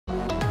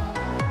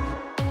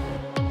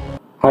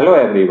Hello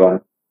everyone.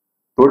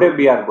 Today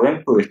we are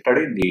going to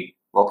study the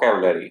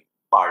vocabulary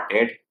part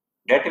 8,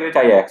 that which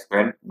I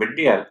explained with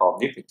the help of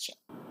the picture.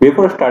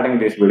 Before starting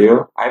this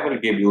video, I will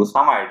give you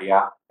some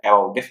idea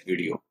about this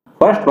video.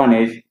 First one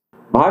is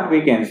what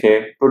we can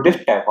say to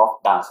this type of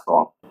dance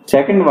form.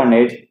 Second one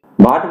is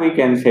what we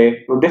can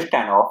say to this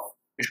kind of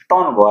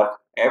stonework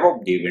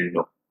above the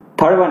window.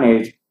 Third one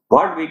is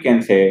what we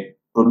can say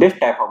to this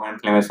type of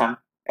inflammation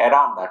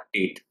around the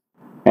teeth.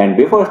 And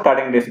before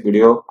starting this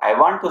video, I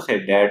want to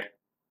say that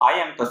I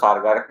am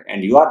Tushar Garg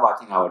and you are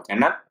watching our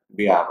channel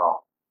We Are Raw.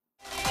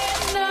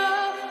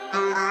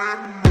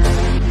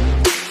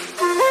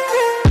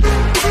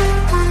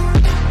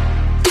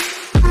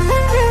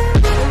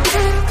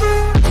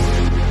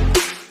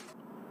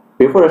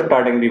 Before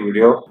starting the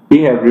video,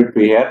 we have read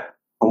here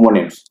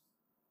homonyms.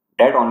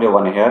 That only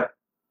one here.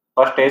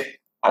 First is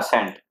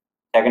ascent,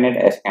 second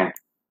is ascent.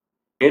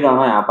 ये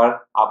दोनों यहाँ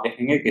पर आप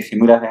देखेंगे कि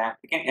similar है,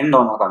 लेकिन इन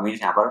दोनों का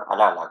मीन्स यहाँ पर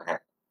अलग अलग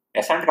है।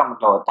 एसेंट का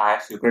मतलब होता है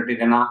सिक्योरिटी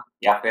देना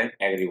या फिर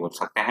एग्री बोल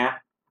सकते हैं।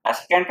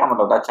 एस्केंट का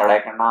मतलब होता है चढ़ाई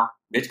करना,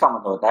 विच का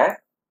मतलब होता है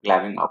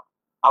क्लाइंबिंग अप।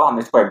 अब हम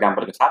इसको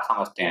एग्जांपल के साथ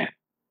समझते हैं।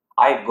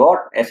 I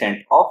got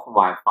ascent of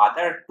my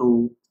father to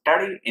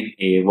study in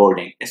A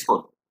boarding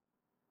school.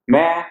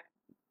 मैं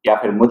या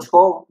फिर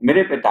मुझको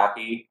मेरे पिता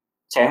की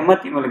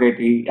सहमति मिल गई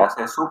थी या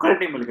फिर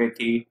स्वीकृति मिल गई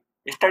थी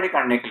स्टडी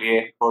करने के लिए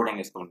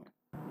बोर्डिंग स्कूल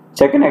में।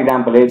 Second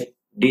example is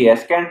The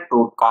ascent to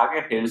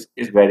Kargil Hills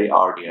is very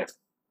arduous.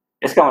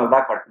 इसका मतलब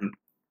है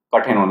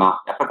कठिन होना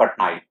या फिर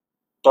कठिनाई।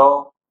 तो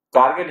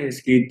कारगिल हिल्स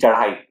की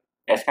चढ़ाई,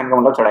 एस्केंट का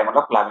मतलब चढ़ाई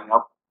मतलब क्लाइंबिंग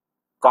अप।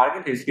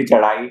 कारगिल हिल्स की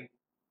चढ़ाई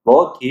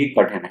बहुत ही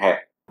कठिन है।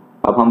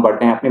 अब हम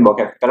बढ़ते हैं अपनी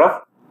वोकैब की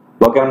तरफ।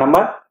 Vocab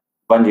number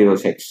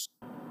 106,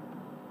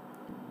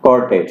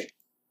 Cortez.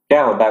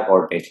 क्या होता है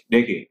कॉर्टेज?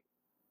 देखिए,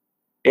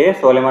 ए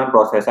सोलेमन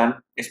प्रोसेसन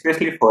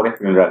स्पेशली फॉर ए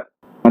फ्यूनरल,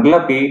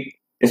 मतलब कि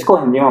इसको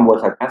हिंदी में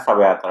बोल सकते हैं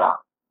शव यात्रा।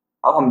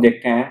 अब हम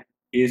देखते हैं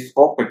कि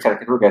इसको पिक्चर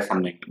के थ्रू कैसे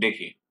समझेंगे।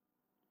 देखिए,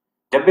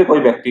 जब भी कोई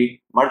व्यक्ति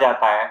मर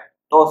जाता है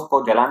तो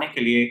उसको जलाने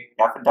के लिए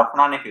या फिर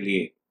दफनाने के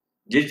लिए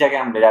जिस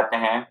जगह हम ले जाते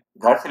हैं,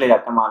 घर से ले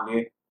जाते हैं मान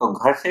लिए, तो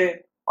घर से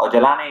और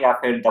जलाने या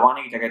फिर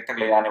दबाने की जगह तक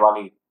ले जाने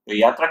वाली जो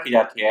यात्रा की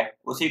जाती है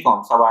उसी को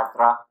हम शव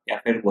यात्रा या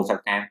फिर बोल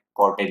सकते हैं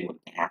कॉर्टेज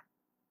बोलते हैं।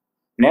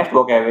 Next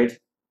vocabulary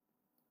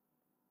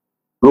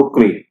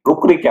रुकरी।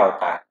 रुकरी क्या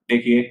होता है?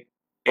 देखिए,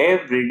 ए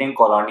breeding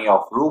colony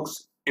of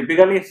rooks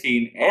typically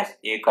seen as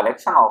a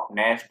collection of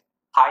nest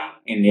high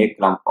in a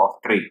clump of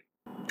tree.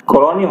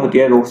 Colony होती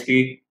है रूक्स की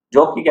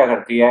जो कि क्या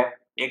करती है,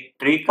 एक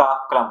ट्री का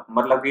क्लम्प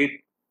मतलब कि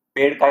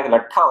पेड़ का एक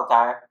लट्ठा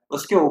होता है,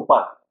 उसके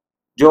ऊपर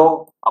जो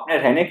अपने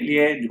रहने के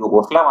लिए जो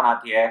घोंसला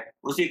बनाती है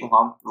उसी को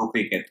हम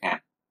रूकरी कहते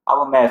हैं।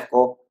 अब मैं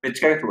इसको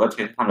पिक्चर के थ्रू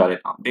अच्छे से समझा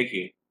देता हूँ।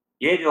 देखिए,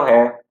 ये जो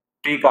है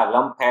ट्री का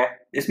लंप है,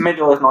 इसमें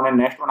जो इन्होंने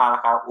नेस्ट बना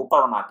रखा है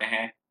ऊपर बनाते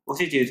हैं,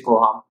 उसी चीज को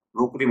हम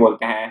रूकरी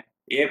बोलते हैं।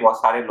 ये बहुत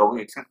सारे लोग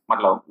एक संग,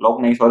 मतलब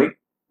लोग नहीं सॉरी,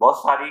 बहुत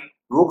सारी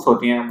रूक्स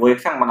होती हैं वो एक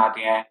संग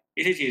बनाती हैं,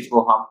 इसी चीज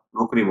को हम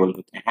रुकरी बोल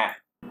देते हैं।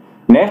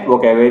 Next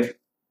vocabulary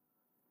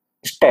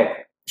stack.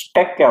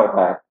 स्टैक क्या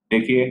होता है?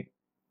 देखिए,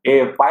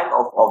 ए pile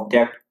of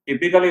object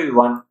typically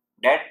one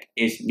that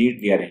is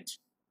neatly arranged,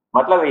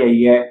 मतलब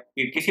यही है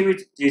कि किसी भी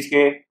चीज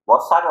के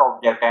बहुत सारे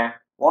ऑब्जेक्ट हैं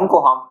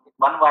उनको हम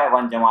वन बाय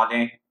वन जमा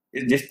दें,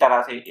 जिस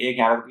तरह से एक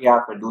यहाँ रख दिया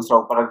फिर दूसरा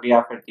ऊपर रख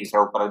दिया फिर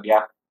तीसरा ऊपर रख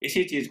दिया,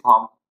 इसी चीज को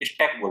हम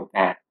स्टैक बोलते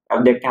हैं।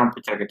 अब देखते हैं हम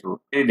पिक्चर के थ्रू।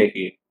 ये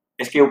देखिए,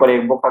 इसके ऊपर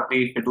एक बुक रख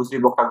दी, फिर दूसरी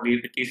बुक रख दी,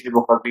 फिर तीसरी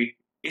बुक रख दी,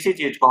 इसी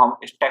चीज को हम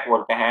स्टैक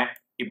बोलते हैं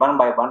कि वन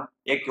बाय वन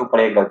एक के ऊपर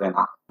एक रख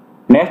देना।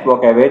 Next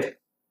vocabulary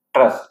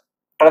truss.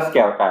 ट्रस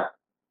क्या होता है?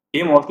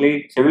 ये मोस्टली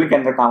सिविल के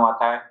अंदर काम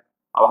आता है।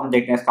 अब हम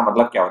देखते हैं इसका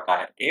मतलब क्या होता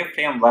है। ए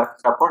फ्रेमवर्क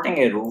सपोर्टिंग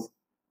ए रूफ,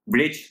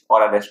 ब्रिज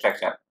और अदर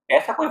स्ट्रक्चर।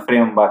 ऐसा कोई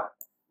फ्रेमवर्क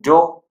जो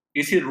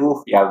किसी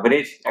रूफ या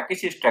ब्रिज या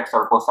किसी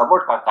स्ट्रक्चर को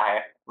सपोर्ट करता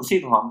है उसी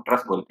को हम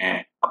ट्रस बोलते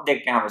हैं। अब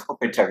देखते हैं हम इसको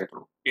पिक्चर के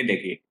थ्रू। ये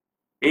देखिए,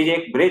 ये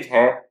एक ब्रिज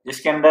है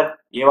जिसके अंदर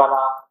ये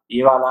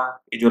वाला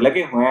ये जो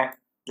लगे हुए हैं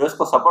जो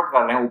इसको सपोर्ट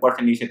कर रहे हैं ऊपर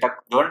से नीचे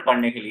तक जॉइंट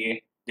करने के लिए,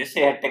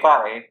 जिससे यह टिका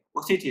रहे,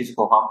 उसी चीज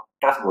को हम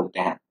ट्रस बोलते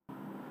हैं।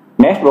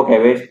 Next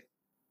vocabulary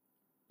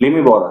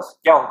लिमिबोरस।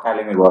 क्या होता है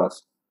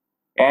लिमिबोरस?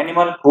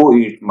 Animal who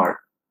eat mud.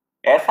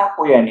 ऐसा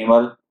कोई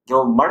एनिमल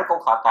जो मड को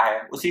खाता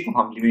है उसी को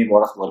हम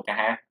लिमिबोरस बोलते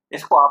हैं।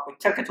 इसको आप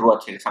पिक्चर के थ्रू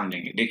अच्छे से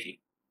समझेंगे। देखिए,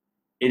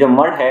 ये जो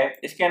मड है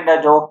इसके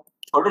अंदर जो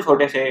छोटे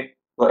छोटे से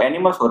तो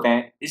एनिमल्स होते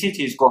हैं, इसी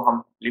चीज को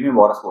हम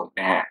लिमिबोरस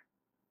बोलते हैं।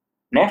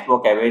 Next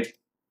vocabulary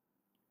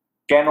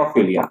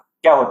कैनोफिलिया।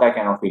 क्या होता है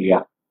कैनोफिलिया?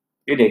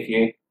 ये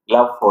देखिए,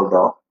 लव फॉर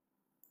डॉग।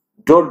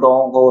 जो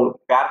डॉग को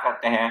प्यार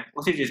करते हैं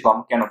उसी चीज को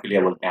हम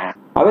कैनोफिलिया बोलते हैं।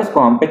 अब इसको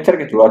हम पिक्चर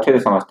के थ्रू अच्छे से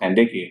समझते हैं।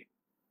 देखिए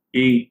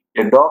कि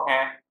जो डॉग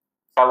हैं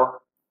सब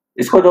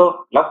इसको जो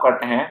लव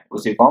करते हैं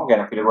उसी को हम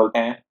कैनोफिलिया बोलते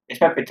हैं।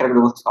 इसमें पिक्चर के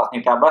थ्रू कुछ खास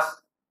नहीं था,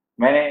 बस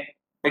मैंने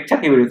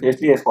पिक्चर की वीडियो थी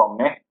इसलिए इसको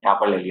हमने यहाँ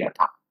पर ले लिया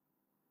था।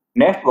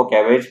 Next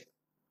vocabulary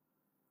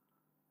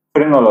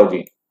phrenology.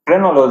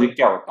 फ्रेनोलॉजी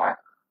क्या होता है?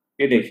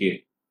 ये देखिए,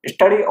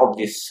 study of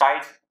the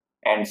size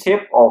and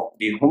shape of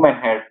the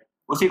human head,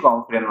 उसी को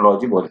हम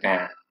फ्रेनोलॉजी बोलते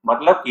हैं।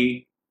 मतलब कि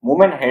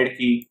ह्यूमन हेड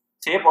की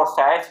शेप और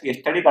साइज की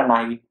स्टडी करना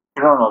ही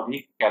फ्रेनोलॉजी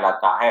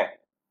कहलाता है।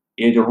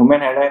 ये जो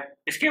ह्यूमन हेड है,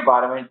 इसके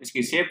बारे में,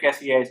 इसकी शेप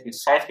कैसी है, इसकी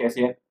साइज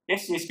कैसी है,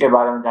 इस चीज के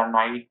बारे में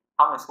जानना ही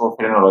हम इसको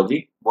फ्रेनोलॉजी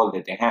बोल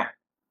देते हैं।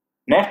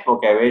 Next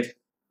vocabulary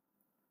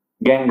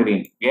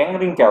gangrene.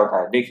 गैंग्रीन क्या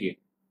होता है? देखिए,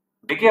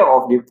 decay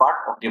of the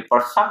part of the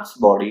person's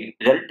body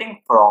resulting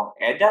from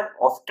either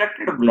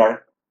obstructed blood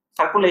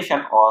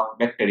circulation or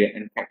bacterial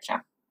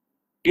infection।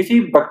 किसी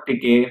व्यक्ति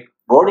के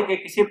बॉडी के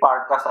किसी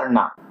पार्ट का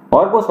सड़ना,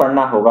 और वो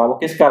सड़ना होगा वो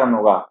किस कारण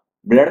होगा?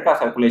 ब्लड का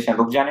सर्कुलेशन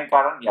रुक जाने के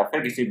कारण या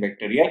फिर किसी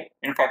बैक्टीरियल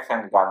इन्फेक्शन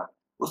के कारण,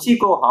 उसी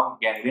को हम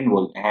गैंग्रीन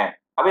बोलते हैं।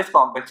 अब इसको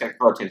हम पिक्चर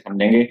को अच्छे से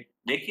समझेंगे।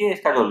 देखिए,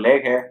 इसका जो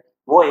लेग है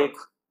वो एक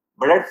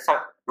ब्लड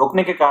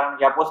रुकने के कारण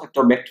या बोल सकते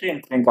हो बैक्टीरियल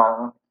इन्फेक्शन के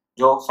कारण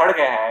जो सड़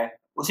गया है,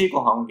 उसी को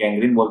हम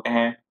गैंग्रीन बोलते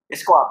हैं।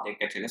 इसको आप देख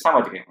के अच्छे से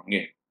समझ गए होंगे।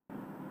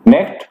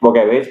 Next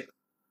vocabulary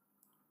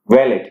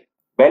wallet.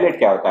 वैलेट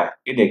क्या होता है?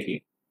 ये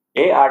देखिए,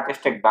 ए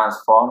artistic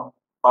dance form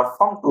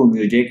perform to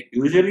music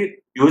usually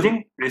using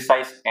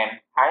precise and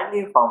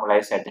highly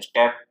formalised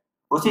step.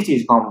 उसी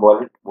चीज को हम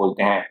वैलेट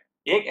बोलते हैं।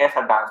 एक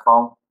ऐसा डांस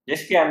फॉर्म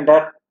जिसके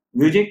अंदर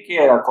म्यूजिक के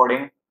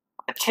अकॉर्डिंग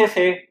अच्छे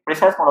से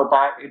प्रिसाइज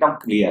होता है, एकदम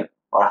क्लियर,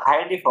 और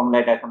हाईली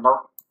फॉर्मलाइज्ड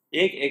मतलब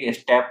एक एक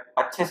स्टेप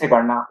अच्छे से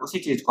करना, उसी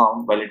चीज को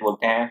हम वैलेट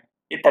बोलते हैं।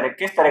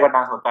 किस तरह का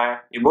डांस होता है?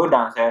 ये वो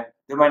डांस है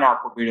जो मैंने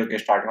आपको वीडियो के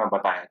स्टार्ट में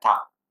बताया था।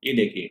 ये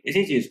देखिए,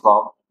 इसी चीज को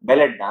हम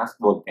बैलेट डांस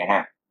बोलते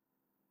हैं।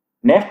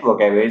 Next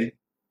vocabulary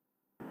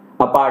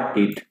apart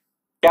teeth.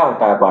 क्या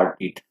होता है अपार्ट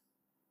टीथ?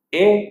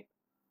 ए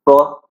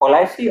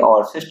पॉलिसी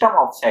और सिस्टम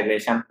ऑफ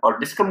सेग्रेगेशन और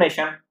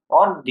discrimination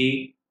on the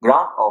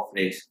ground of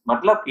race.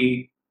 मतलब कि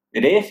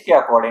रेस के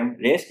अकॉर्डिंग,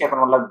 रेस के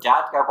मतलब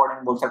जात के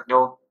अकॉर्डिंग बोल सकते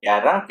हो या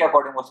रंग के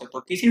अकॉर्डिंग बोल सकते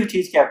हो, किसी भी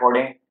चीज के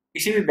अकॉर्डिंग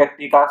किसी भी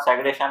व्यक्ति का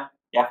सेग्रेगेशन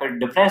या फिर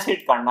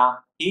डिफरेंशिएट करना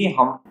ही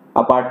हम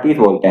अपार्टीज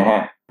बोलते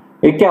हैं।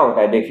 ये क्या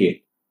होता है? देखिए,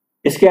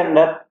 इसके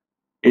अंदर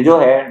ये जो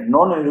है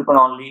non European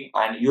only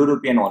and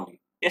European only,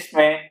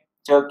 इसमें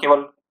जो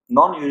केवल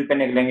नॉन यूरोपियन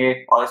निकलेंगे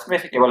और इसमें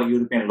से केवल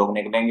यूरोपियन लोग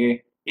निकलेंगे।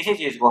 इसी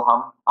चीज को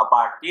हम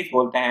अपार्टीज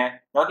बोलते हैं,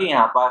 क्योंकि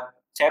यहाँ पर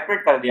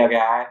सेपरेट कर दिया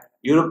गया है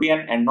यूरोपियन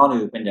एंड नॉन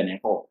यूरोपियन जने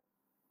को।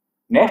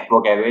 Next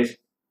vocabulary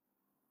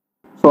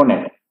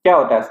sonnet. क्या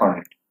होता है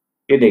सोनेट?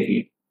 ये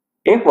देखिए,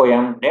 a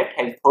poem that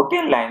has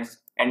 14 lines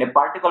and a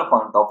particular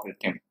point of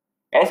rhythm.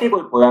 ऐसी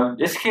कोई पोएम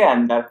जिसके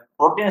अंदर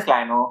 14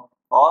 लाइन हो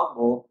और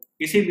वो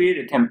किसी भी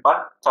रिथम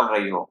पर चल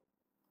रही हो,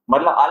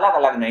 मतलब अलग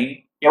अलग नहीं,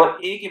 केवल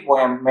एक ही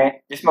पोएम में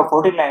जिसमें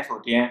 14 लाइन्स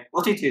होती हैं,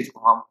 उसी चीज को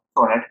हम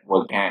सोनेट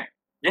बोलते हैं।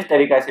 जिस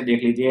तरीके से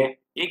देख लीजिए,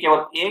 ये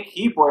केवल एक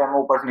ही पोएम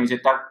ऊपर से नीचे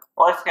तक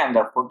और इसके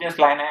अंदर 14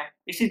 लाइन है,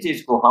 इसी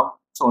चीज को हम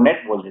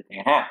सोनेट बोल देते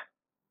हैं।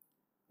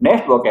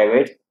 Next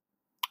vocabulary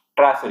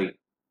ट्रासरी।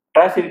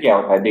 ट्रासरी क्या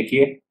होता है?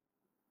 देखिए,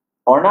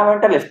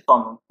 ornamental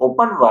stone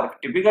open work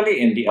typically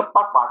in the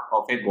upper part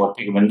of a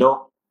gothic window।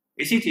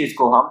 इसी चीज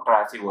को हम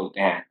ट्रासी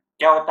बोलते हैं।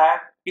 क्या होता है?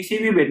 किसी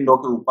भी विंडो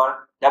के ऊपर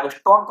जब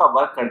स्टोन का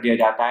वर्क कर दिया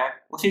जाता है,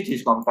 उसी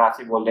चीज को हम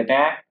ट्रासी बोल देते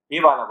हैं। ये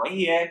वाला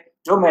वही है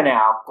जो मैंने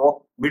आपको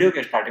वीडियो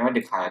के स्टार्टिंग में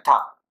दिखाया था।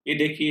 ये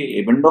देखिए,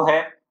 ये विंडो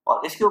है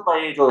और इसके ऊपर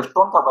ये जो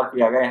स्टोन का वर्क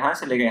किया गया यहाँ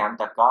से लेकर यहाँ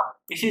तक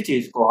का, इसी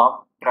चीज को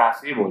हम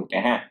ट्रासी बोलते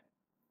हैं।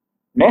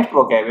 Next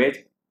vocabulary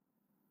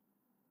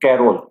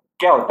carol.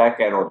 क्या होता है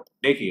कैरोल?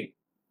 देखिए,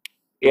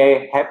 A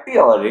happy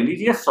or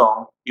religious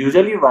song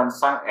usually one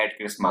sung at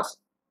Christmas।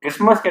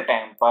 Christmas के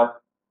टाइम पर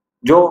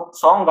जो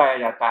सॉन्ग गाया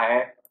जाता है,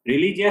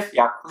 रिलीजियस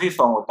या खुशी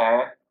सॉन्ग होता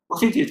है,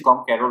 उसी चीज को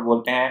हम कैरोल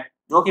बोलते हैं,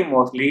 जो कि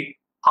मोस्टली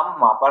हम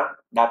वहां पर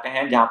गाते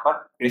हैं जहां पर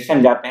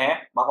क्रिश्चियन जाते हैं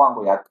भगवान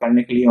को याद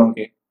करने के लिए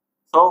उनके।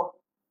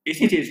 तो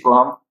इसी चीज को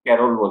हम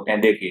कैरोल बोलते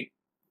हैं। देखिए,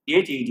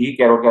 ये चीज ही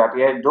कैरोल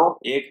कहलाती है, जो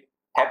एक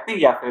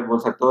हैप्पी या फिर बोल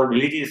सकते हो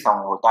रिलीजियस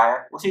सॉन्ग होता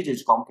है, उसी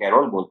चीज को हम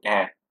कैरोल बोलते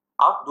हैं।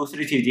 अब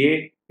दूसरी चीज ये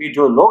कि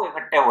जो लोग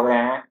इकट्ठे हो रहे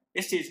हैं,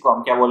 इस चीज को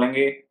हम क्या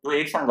बोलेंगे? जो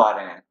एक संग गा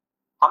रहे हैं।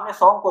 हमने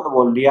सॉन्ग को तो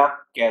बोल दिया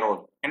कैरोल,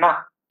 है ना,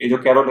 ये जो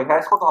कैरोल लिखा है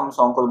इसको तो हम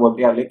सॉन्ग को बोल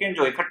दिया, लेकिन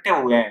जो इकट्ठे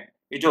हुए हैं,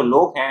 ये जो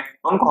लोग हैं,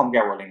 उनको हम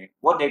क्या बोलेंगे?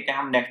 वो देखते हैं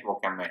हम नेक्स्ट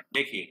वोकैब में।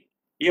 देखिए,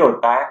 ये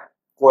होता है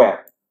कोयर।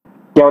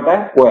 क्या होता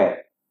है? कोयर।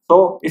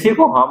 तो इसी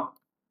को हम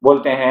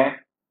बोलते हैं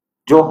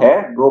जो है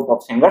group of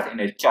singers in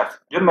A church,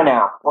 जो मैंने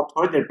आपको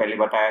थोड़ी देर पहले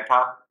बताया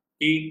था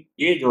कि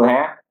ये जो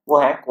है वो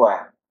है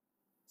कोयर।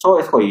 सो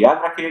इसको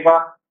याद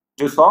रखिएगा,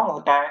 जो सॉन्ग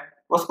होता है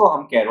उसको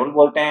हम कैरोल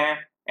बोलते हैं,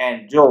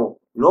 एंड जो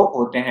लोग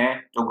होते हैं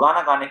जो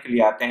गाना गाने के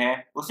लिए आते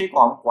हैं, उसी को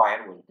हम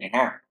क्वायर बोलते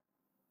हैं।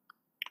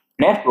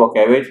 Next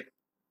vocabulary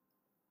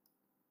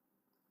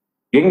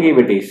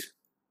गिंगिविटिस।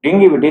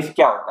 गिंगिविटिस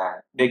क्या होता है?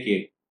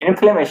 देखिए,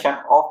 इन्फ्लेमेशन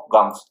ऑफ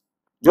गम्स,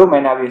 जो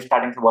मैंने अभी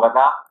स्टार्टिंग से बोला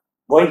था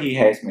वही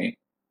है। इसमें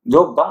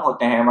जो गम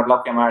होते हैं,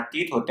 मतलब कि हमारे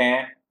टीथ होते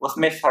हैं,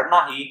 उसमें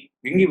सड़ना ही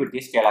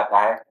गिंगिविटिस कहलाता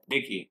है।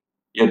 देखिए,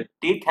 जो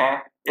टीथ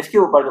हैं, इसके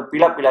ऊपर जो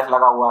पीला पीला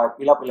लगा हुआ है,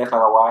 पीला पीला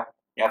लगा हुआ है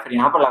या फिर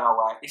यहाँ पर लगा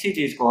हुआ है, इसी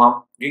चीज को हम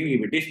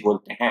गिंगिविटिस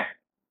बोलते हैं।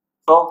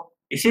 तो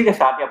इसी के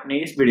साथ ही अपनी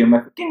इस वीडियो में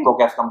 15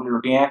 वोकैब्स कंप्लीट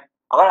होती हैं।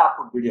 अगर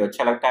आपको वीडियो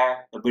अच्छा लगता है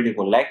तो वीडियो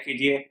को लाइक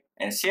कीजिए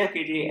एंड शेयर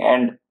कीजिए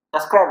एंड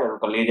सब्सक्राइब जरूर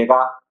कर लीजिएगा।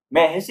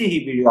 मैं ऐसी ही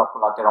वीडियो आपको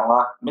लाते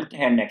रहूंगा। मिलते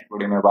हैं नेक्स्ट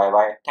वीडियो में। Bye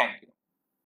bye, thank you.